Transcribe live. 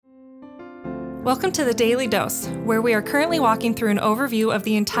Welcome to the Daily Dose, where we are currently walking through an overview of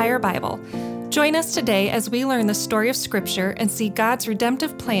the entire Bible. Join us today as we learn the story of Scripture and see God's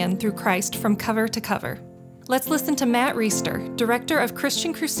redemptive plan through Christ from cover to cover. Let's listen to Matt Reisetter, Director of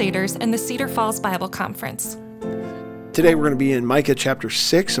Christian Crusaders and the Cedar Falls Bible Conference. Today we're going to be in Micah chapter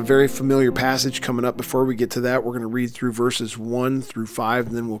 6, a very familiar passage coming up. Before we get to that, we're going to read through verses 1 through 5,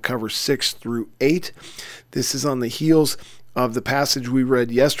 and then we'll cover 6 through 8. This is on the heels of the passage we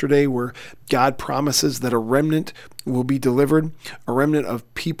read yesterday where God promises that a remnant will be delivered, a remnant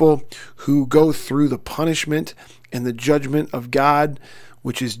of people who go through the punishment and the judgment of God,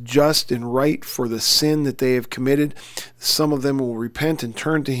 which is just and right for the sin that they have committed. Some of them will repent and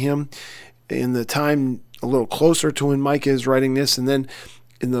turn to Him in the time a little closer to when Micah is writing this, and then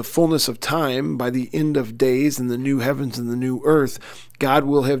in the fullness of time, by the end of days in the new heavens and the new earth, God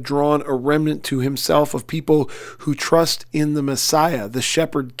will have drawn a remnant to Himself of people who trust in the Messiah, the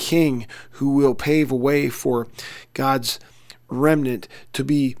shepherd king, who will pave a way for God's remnant to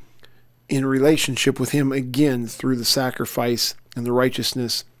be in relationship with Him again through the sacrifice and the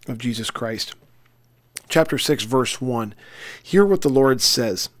righteousness of Jesus Christ. Chapter 6, verse 1. Hear what the Lord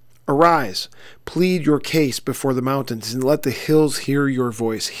says. Arise, plead your case before the mountains, and let the hills hear your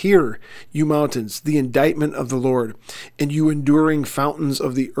voice. Hear, you mountains, the indictment of the Lord, and you enduring fountains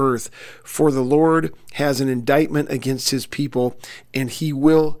of the earth. For the Lord has an indictment against His people, and He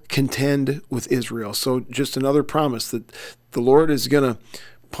will contend with Israel. So just another promise that the Lord is going to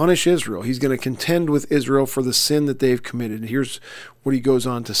punish Israel. He's going to contend with Israel for the sin that they've committed. Here's what He goes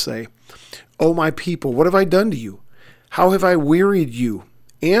on to say. O my people, what have I done to you? How have I wearied you?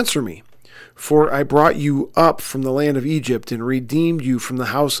 Answer me, for I brought you up from the land of Egypt and redeemed you from the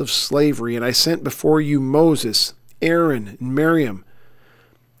house of slavery, and I sent before you Moses, Aaron, and Miriam.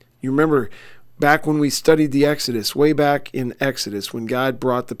 You remember back when we studied the Exodus, way back in Exodus, when God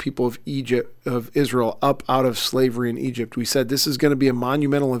brought the people of Israel up out of slavery in Egypt, we said this is going to be a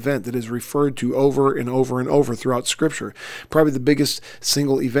monumental event that is referred to over and over and over throughout Scripture. Probably the biggest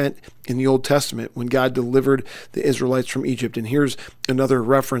single event in the Old Testament when God delivered the Israelites from Egypt. And here's another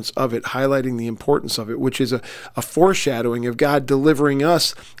reference of it, highlighting the importance of it, which is a foreshadowing of God delivering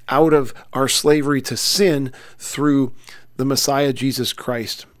us out of our slavery to sin through the Messiah, Jesus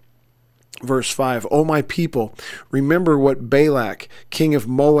Christ. Verse 5, O my people, remember what Balak, king of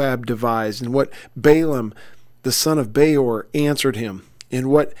Moab, devised, and what Balaam, the son of Beor, answered him, and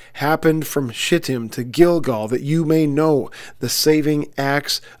what happened from Shittim to Gilgal, that you may know the saving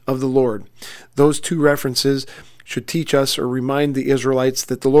acts of the Lord. Those two references should teach us or remind the Israelites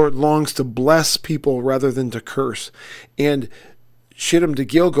that the Lord longs to bless people rather than to curse. And Shittim to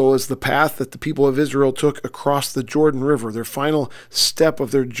Gilgal is the path that the people of Israel took across the Jordan River, their final step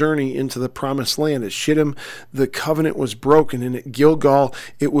of their journey into the promised land. At Shittim, the covenant was broken, and at Gilgal,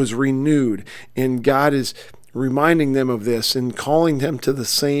 it was renewed. And God is reminding them of this and calling them to the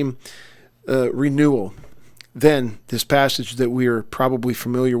same renewal. Then, this passage that we are probably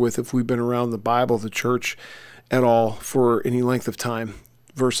familiar with if we've been around the Bible, the church at all for any length of time.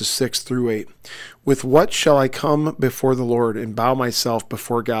 Verses 6 through 8. With what shall I come before the Lord and bow myself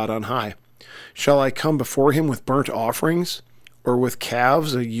before God on high? Shall I come before Him with burnt offerings, or with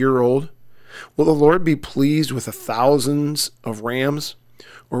calves a year old? Will the Lord be pleased with 1,000 of rams,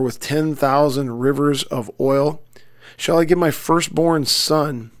 or with 10,000 rivers of oil? Shall I give my firstborn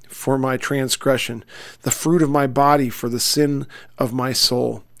son for my transgression, the fruit of my body for the sin of my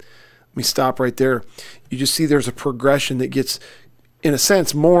soul? Let me stop right there. You just see there's a progression that gets, in a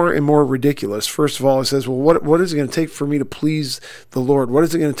sense, more and more ridiculous. First of all, it says, well, what is it going to take for me to please the Lord? What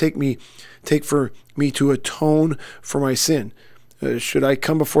is it going to take for me to atone for my sin? Should I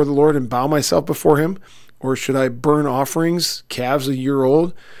come before the Lord and bow myself before Him? Or should I burn offerings, calves a year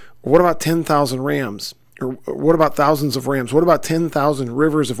old? Or what about 10,000 rams? Or what about thousands of rams? What about 10,000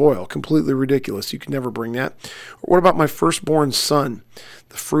 rivers of oil? Completely ridiculous. You can never bring that. Or what about my firstborn son,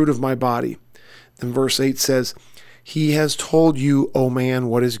 the fruit of my body? Then verse 8 says, He has told you, O man,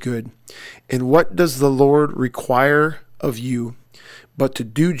 what is good. And what does the Lord require of you but to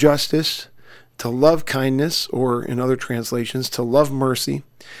do justice, to love kindness, or in other translations, to love mercy,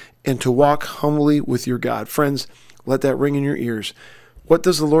 and to walk humbly with your God? Friends, let that ring in your ears. What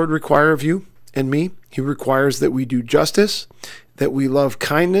does the Lord require of you and me? He requires that we do justice, that we love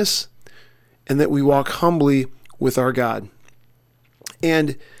kindness, and that we walk humbly with our God.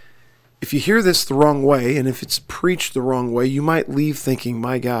 And if you hear this the wrong way, and if it's preached the wrong way, you might leave thinking,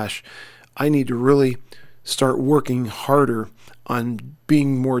 my gosh, I need to really start working harder on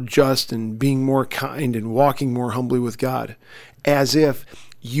being more just and being more kind and walking more humbly with God. As if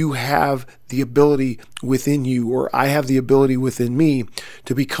you have the ability within you, or I have the ability within me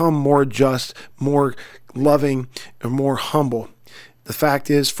to become more just, more loving, and more humble. The fact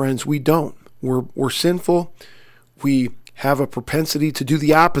is, friends, we don't. We're sinful. We have a propensity to do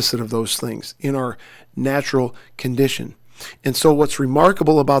the opposite of those things in our natural condition. And so what's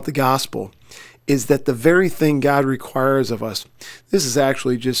remarkable about the gospel is that the very thing God requires of us, this is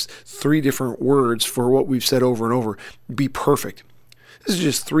actually just 3 different words for what we've said over and over, be perfect. This is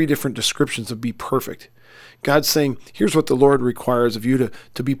just 3 different descriptions of be perfect. God's saying, here's what the Lord requires of you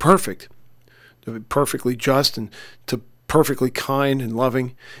to be perfect, to be perfectly just and to perfectly kind and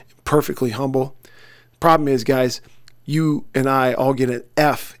loving, and perfectly humble. The problem is, guys, you and I all get an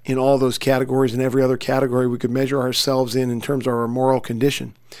F in all those categories and every other category we could measure ourselves in terms of our moral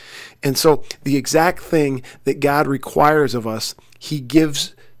condition. And so the exact thing that God requires of us, he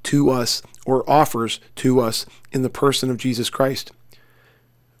gives to us or offers to us in the person of Jesus Christ.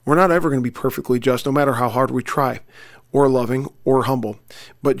 We're not ever going to be perfectly just, no matter how hard we try, or loving or humble.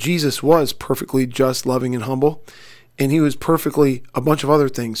 But Jesus was perfectly just, loving, and humble, and he was perfectly a bunch of other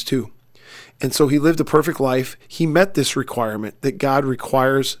things too. And so he lived a perfect life. He met this requirement that God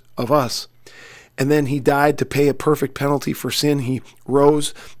requires of us. And then he died to pay a perfect penalty for sin. He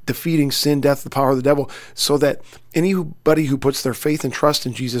rose, defeating sin, death, the power of the devil, so that anybody who puts their faith and trust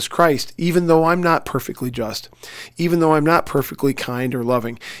in Jesus Christ, even though I'm not perfectly just, even though I'm not perfectly kind or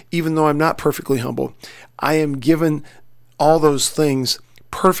loving, even though I'm not perfectly humble, I am given all those things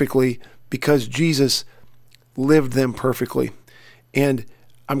perfectly because Jesus lived them perfectly. And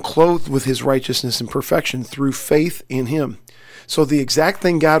I'm clothed with his righteousness and perfection through faith in him. So the exact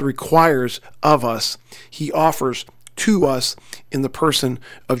thing God requires of us, he offers to us in the person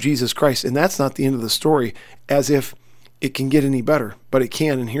of Jesus Christ. And that's not the end of the story, as if it can get any better, but it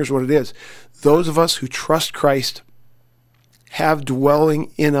can. And here's what it is. Those of us who trust Christ have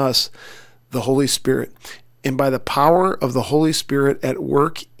dwelling in us the Holy Spirit. And by the power of the Holy Spirit at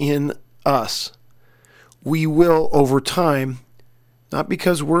work in us, we will over time, not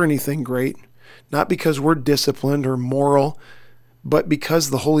because we're anything great, not because we're disciplined or moral, but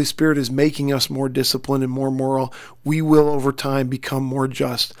because the Holy Spirit is making us more disciplined and more moral, we will over time become more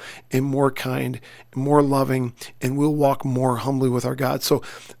just and more kind and more loving, and we'll walk more humbly with our God. So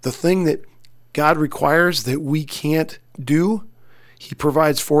the thing that God requires that we can't do, he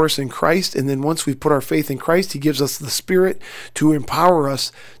provides for us in Christ. And then once we put our faith in Christ, he gives us the Spirit to empower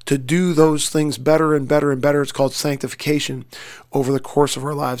us to do those things better and better and better. It's called sanctification over the course of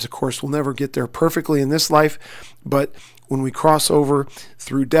our lives. Of course, we'll never get there perfectly in this life, but when we cross over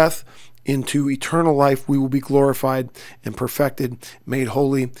through death into eternal life, we will be glorified and perfected, made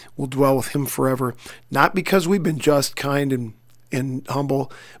holy. We'll dwell with him forever, not because we've been just, kind, and humble,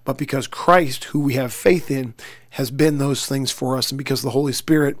 but because Christ, who we have faith in, has been those things for us, and because the Holy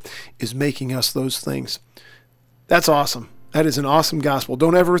Spirit is making us those things. That's awesome. That is an awesome gospel.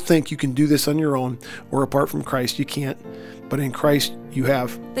 Don't ever think you can do this on your own or apart from Christ. You can't. But in Christ, you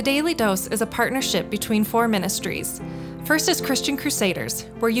have. The Daily Dose is a partnership between 4 ministries. First is Christian Crusaders,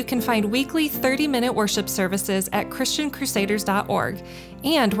 where you can find weekly 30-minute worship services at christiancrusaders.org,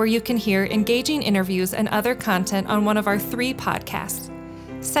 and where you can hear engaging interviews and other content on one of our 3 podcasts.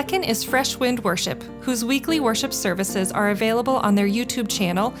 Second is Fresh Wind Worship, whose weekly worship services are available on their YouTube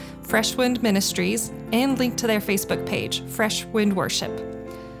channel, Fresh Wind Ministries, and linked to their Facebook page, Fresh Wind Worship.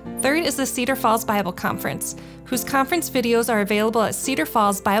 Third is the Cedar Falls Bible Conference, whose conference videos are available at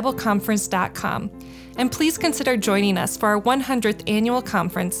cedarfallsbibleconference.com. And please consider joining us for our 100th annual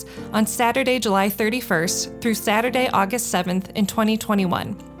conference on Saturday, July 31st through Saturday, August 7th in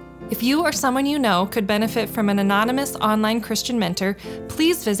 2021. If you or someone you know could benefit from an anonymous online Christian mentor,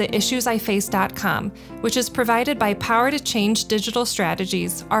 please visit issuesiface.com, which is provided by Power to Change Digital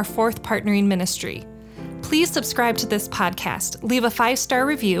Strategies, our 4th partnering ministry. Please subscribe to this podcast, leave a 5-star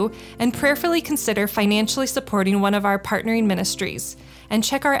review, and prayerfully consider financially supporting one of our partnering ministries. And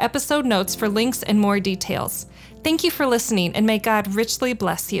check our episode notes for links and more details. Thank you for listening, and may God richly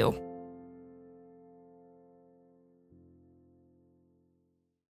bless you.